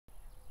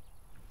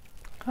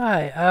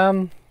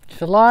Hi,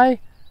 July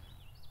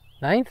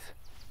 9th?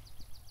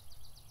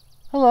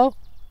 Hello.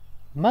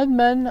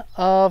 Mudmen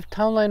of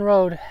Town Line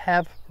Road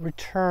have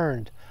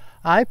returned.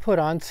 I put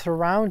on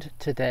Surround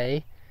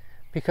today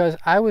because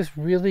I was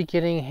really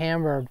getting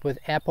hammered with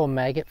apple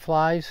maggot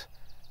flies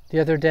the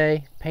other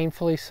day,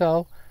 painfully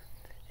so.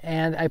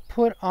 And I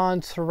put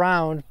on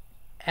Surround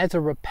as a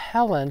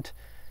repellent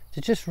to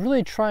just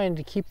really trying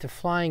to keep the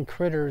flying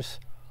critters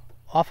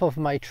off of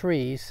my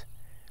trees.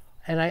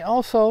 And I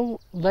also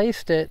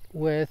laced it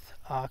with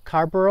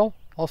carbaryl,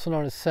 also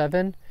known as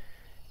Sevin,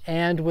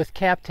 and with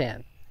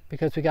Captan,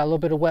 because we got a little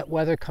bit of wet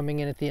weather coming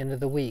in at the end of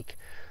the week.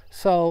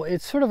 So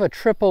it's sort of a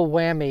triple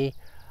whammy.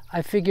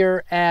 I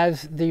figure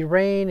as the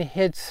rain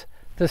hits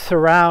the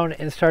surround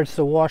and starts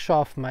to wash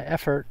off my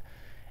effort,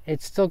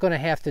 it's still going to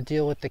have to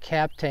deal with the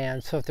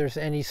Captan, so if there's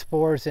any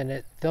spores in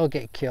it, they'll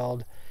get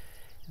killed.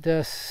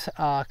 This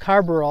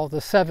carbaryl,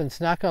 the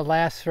Sevin's not going to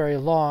last very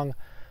long,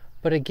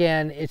 but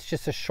again, it's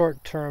just a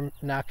short-term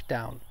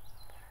knockdown.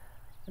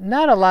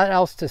 Not a lot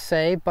else to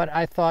say, but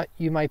I thought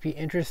you might be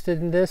interested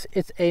in this.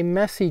 It's a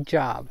messy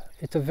job.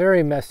 It's a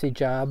very messy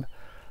job.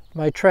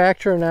 My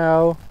tractor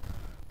now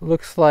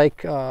looks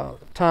like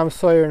Tom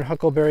Sawyer and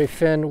Huckleberry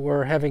Finn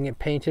were having it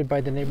painted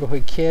by the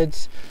neighborhood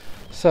kids.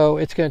 So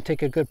it's going to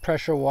take a good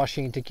pressure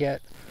washing to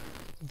get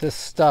this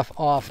stuff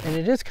off. And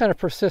it is kind of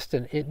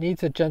persistent. It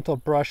needs a gentle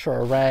brush or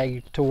a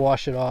rag to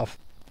wash it off.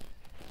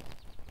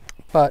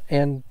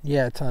 And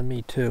yeah, it's on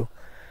me too.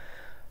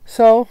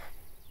 So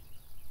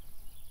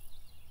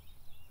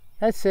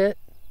that's it.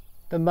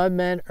 The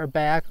Mudmen are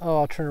back. Oh,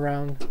 I'll turn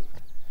around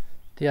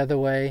the other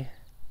way.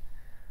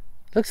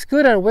 Looks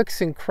good on Wicks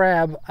and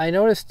Crab. I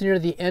noticed near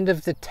the end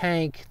of the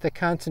tank, the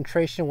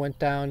concentration went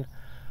down.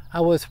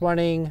 I was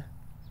running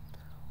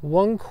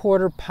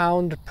 1/4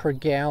 pound per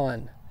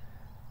gallon.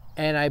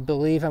 And I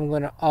believe I'm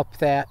going to up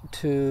that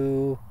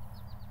to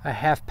a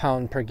 1/2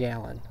 pound per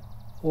gallon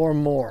or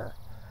more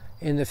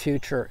in the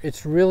future.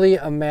 It's really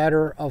a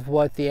matter of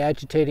what the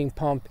agitating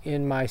pump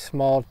in my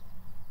small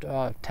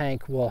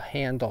tank will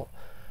handle.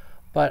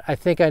 But I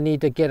think I need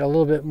to get a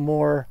little bit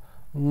more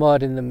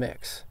mud in the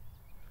mix.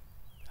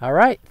 All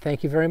right,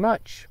 thank you very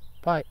much.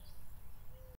 Bye.